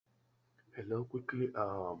Hello, quickly.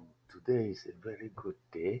 Today is a very good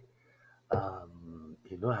day.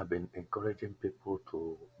 I've been encouraging people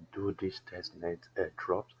to do this testnet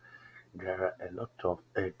airdrops. There are a lot of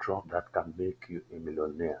airdrop that can make you a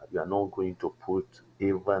millionaire. You are not going to put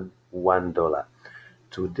even $1.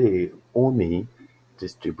 Today, Umee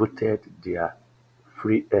distributed their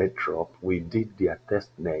free airdrop. We did their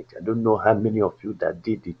testnet. I don't know how many of you that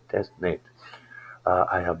did the testnet.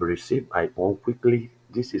 I have received my own quickly.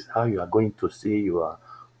 This is how you are going to see your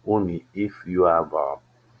money if you have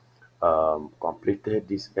completed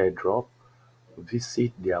this airdrop.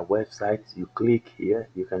 Visit their website. You click here.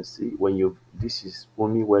 You can see when you this is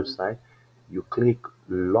only website. You click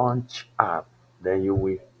launch app. Then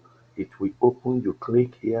it will open. You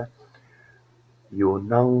click here. You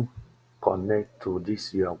now connect to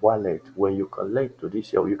this your wallet. When you connect to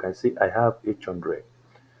this your, you can see I have 800.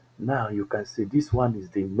 Now you can see this one is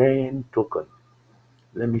the main token.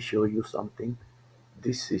 Let me show you something.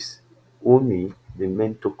 This is only the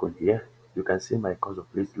main token here. You can see my cursor.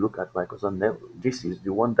 Please look at my cursor now. This is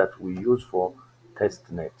the one that we use for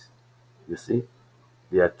testnet. You see,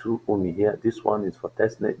 there are two only here. This one is for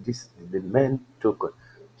testnet. This is the main token.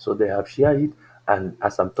 So they have shared it, and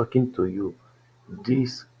as I'm talking to you,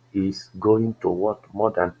 this is going to worth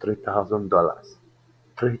more than $3,000.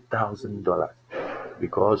 $3,000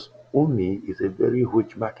 because Umee is a very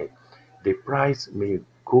huge market. The price may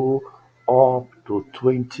go up to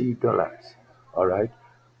 $20. All right.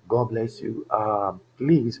 God bless you.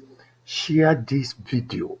 Please share this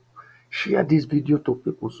video. Share this video to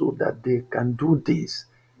people so that they can do this.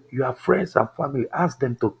 Your friends and family, ask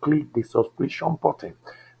them to click the subscription button.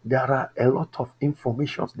 There are a lot of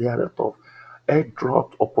informations. There are a lot of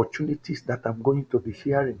airdrop opportunities that I'm going to be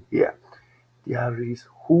sharing here. There is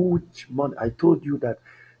huge money. I told you that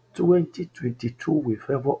 2022 will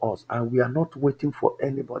favor us and we are not waiting for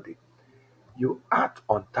anybody. You act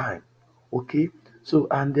on time. Okay. So,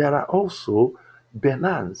 and there are also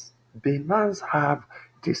Binance. Binance have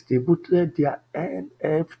distributed their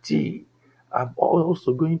NFT. I'm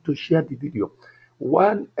also going to share the video.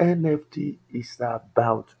 One NFT is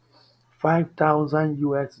about 5,000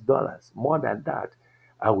 US dollars. More than that,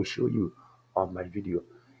 I will show you on my video.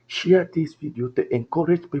 Share this video to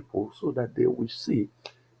encourage people so that they will see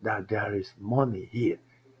that there is money here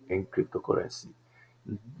in cryptocurrency.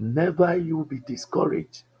 Never you be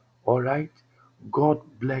discouraged. All right. God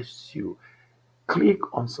bless you. Click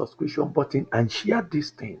on subscription button and share these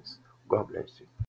things. God bless you.